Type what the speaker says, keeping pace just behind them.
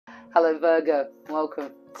Hello Virgo,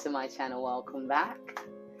 welcome to my channel, welcome back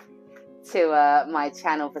to my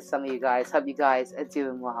channel for some of you guys. Hope you guys are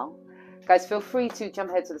doing well. Guys, feel free to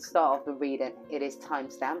jump ahead to the start of the reading. It is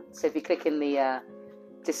timestamped, so if you click in the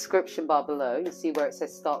description bar below, you see where it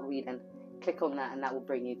says start reading. Click on that and that will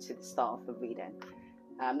bring you to the start of the reading.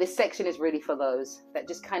 This section is really for those that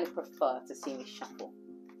just kind of prefer to see me shuffle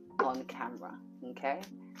on camera, okay?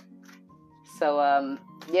 So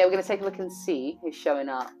yeah, we're going to take a look and see who's showing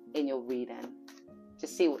up in your reading.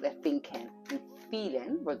 Just see what they're thinking and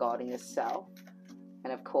feeling regarding yourself,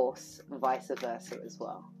 and of course vice versa as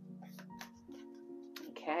well.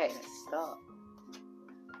 Okay, let's start.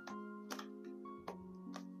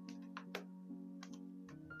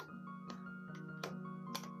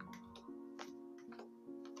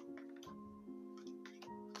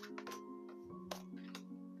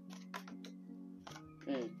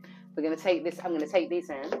 We're going to take this, I'm going to take these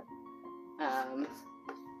in,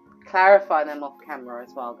 clarify them off camera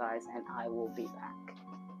as well, guys, and I will be back.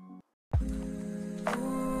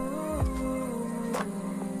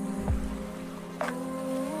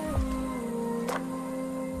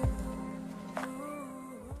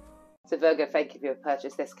 So Virgo, thank you for your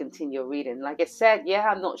purchase. Let's continue your reading. Like I said, yeah,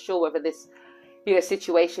 I'm not sure whether this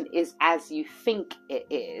situation is as you think it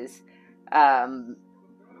is.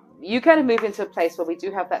 You kind of move into a place where we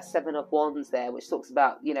do have that Seven of Wands there, which talks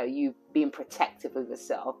about, you being protective of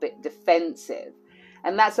yourself, a bit defensive.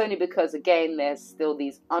 And that's only because, again, there's still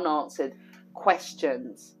these unanswered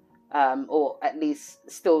questions, or at least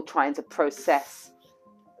still trying to process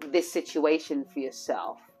this situation for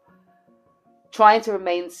yourself. Trying to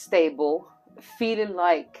remain stable, feeling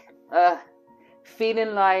like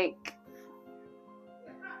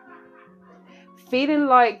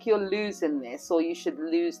you're losing this, or you should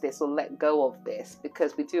lose this, or let go of this,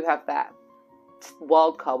 because we do have that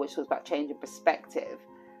wild card, which was about changing perspective,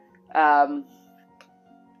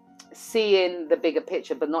 seeing the bigger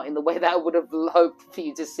picture, but not in the way that I would have hoped for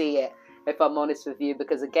you to see it, if I'm honest with you.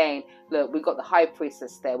 Because again, look, we've got the High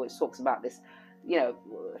Priestess there, which talks about this,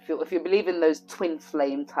 if you believe in those twin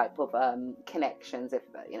flame type of connections, if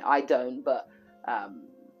I don't, but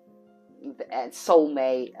and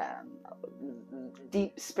soulmate,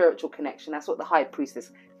 deep spiritual connection. That's what the High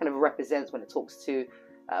Priestess kind of represents when it talks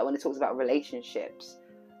about relationships.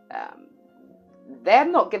 They're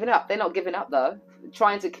not giving up. They're not giving up though.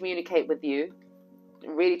 Trying to communicate with you,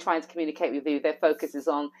 really trying to communicate with you. Their focus is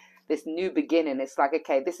on this new beginning. It's like,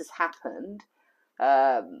 okay, this has happened.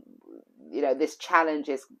 This challenge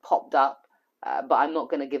has popped up, but I'm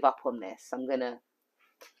not going to give up on this. I'm going to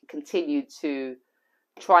continue to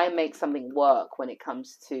try and make something work when it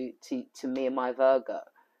comes to me and my Virgo.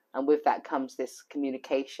 And with that comes this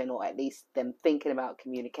communication, or at least them thinking about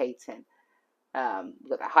communicating. We've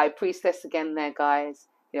got the High Priestess again there, guys.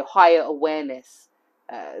 Higher awareness,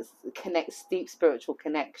 connects, deep spiritual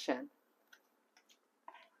connection.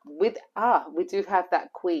 We do have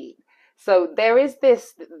that Queen. So there's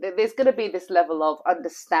going to be this level of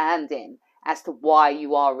understanding as to why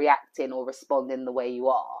you are reacting or responding the way you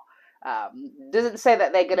are. Doesn't say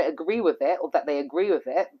that they're going to agree with it or that they agree with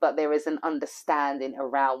it, but there is an understanding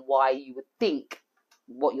around why you would think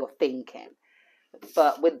what you're thinking.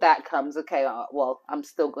 But with that comes, okay, well, I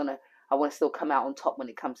want to still come out on top when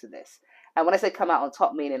it comes to this. And when I say come out on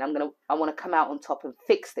top, meaning I want to come out on top and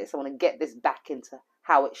fix this. I want to get this back into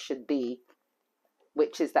how it should be,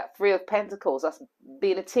 which is that Three of Pentacles, us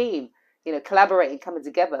being a team, collaborating, coming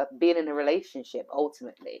together, being in a relationship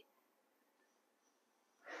ultimately.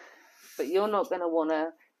 But you're not going to want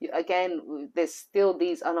to, again, there's still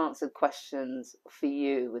these unanswered questions for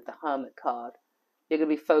you with the Hermit card. You're going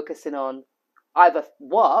to be focusing on either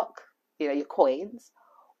work, your coins,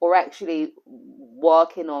 or actually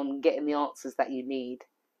working on getting the answers that you need.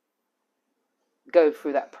 Go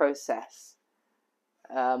through that process.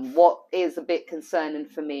 What is a bit concerning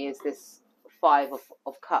for me is this Five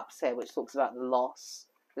of Cups here, which talks about the loss,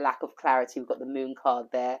 lack of clarity. We've got the Moon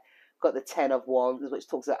card there. Got the Ten of Wands, which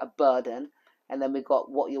talks about a burden, and then we've got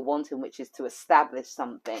what you're wanting, which is to establish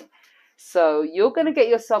something. So you're going to get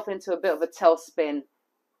yourself into a bit of a tailspin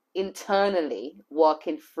internally,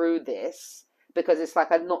 working through this, because it's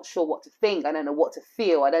like, I'm not sure what to think. I don't know what to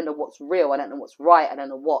feel. I don't know what's real. I don't know what's right. I don't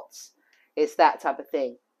know it's that type of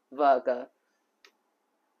thing, Virgo.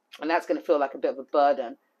 And that's going to feel like a bit of a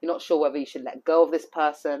burden. You're not sure whether you should let go of this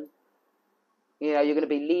person. You're going to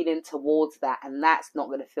be leaning towards that, and that's not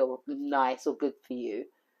going to feel nice or good for you.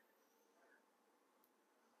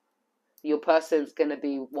 Your person's going to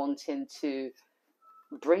be wanting to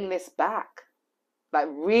bring this back. Like,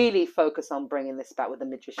 really focus on bringing this back with the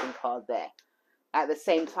Magician card there. At the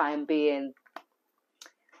same time being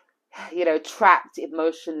you know, trapped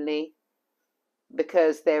emotionally,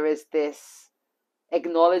 because there is this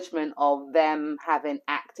acknowledgement of them having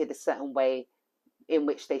acted a certain way in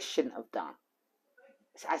which they shouldn't have done.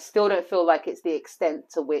 I still don't feel like it's the extent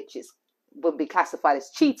to which it would be classified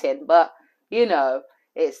as cheating, but, you know,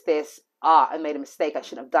 it's this, I made a mistake, I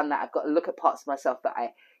shouldn't have done that, I've got to look at parts of myself that I,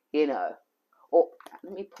 you know, or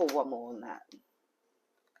let me pull one more on that.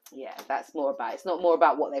 Yeah, that's more about, it's not more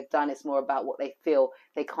about what they've done, it's more about what they feel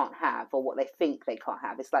they can't have, or what they think they can't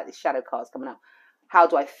have. It's like the shadow cards coming out. How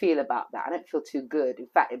do I feel about that? I don't feel too good. In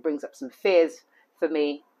fact, it brings up some fears for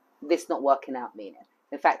me, this not working out meaning.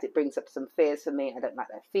 In fact, it brings up some fears for me. I don't like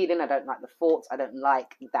that feeling. I don't like the thoughts. I don't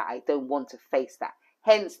like that. I don't want to face that.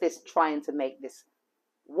 Hence this trying to make this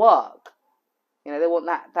work. You know, they want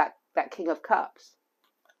that King of Cups.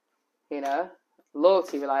 You know,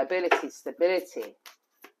 loyalty, reliability, stability.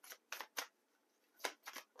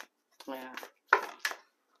 Yeah.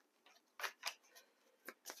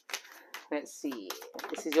 Let's see.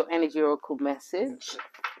 This is your energy oracle message.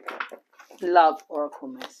 Love oracle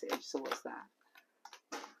message. So what's that?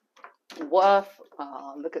 Worth,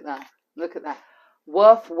 oh, look at that. Look at that.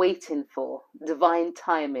 Worth waiting for. Divine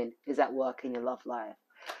timing is at work in your love life.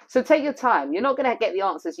 So take your time. You're not going to get the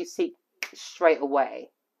answers you seek straight away.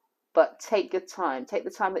 But take your time. Take the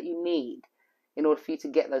time that you need in order for you to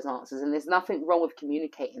get those answers. And there's nothing wrong with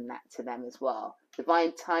communicating that to them as well.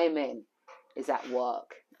 Divine timing is at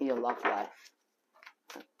work in your love life.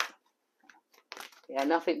 Yeah,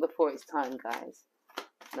 nothing before it's time, guys.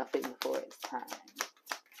 Nothing before it's time.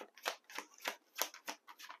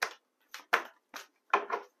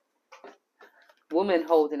 Woman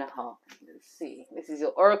holding a heart. Let's see. This is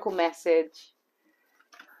your oracle message.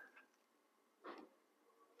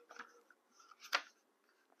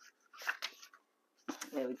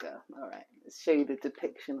 There we go. All right. Let's show you the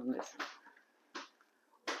depiction on this.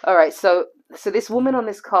 All right. So this woman on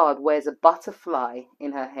this card wears a butterfly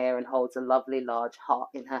in her hair and holds a lovely large heart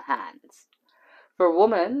in her hands. For a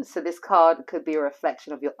woman, so this card could be a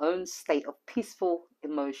reflection of your own state of peaceful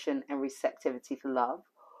emotion and receptivity for love.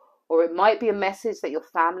 Or it might be a message that your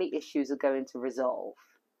family issues are going to resolve.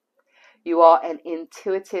 You are an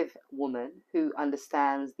intuitive woman who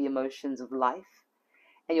understands the emotions of life,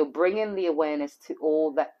 and you're bringing the awareness to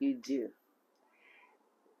all that you do.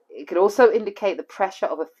 It could also indicate the pressure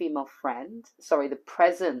of a female friend, the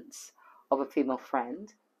presence of a female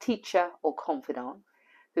friend, teacher, or confidant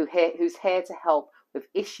who's here to help with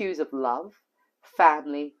issues of love,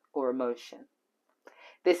 family, or emotion.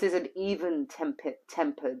 This is an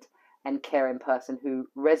even-tempered and caring person who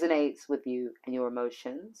resonates with you and your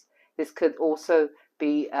emotions. This could also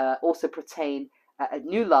be pertain a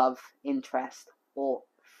new love, interest, or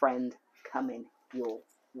friend coming your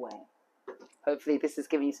way. Hopefully this is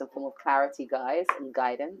giving you some form of clarity, guys, and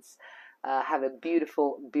guidance. Have a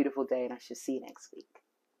beautiful, beautiful day, and I shall see you next week.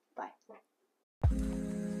 Bye.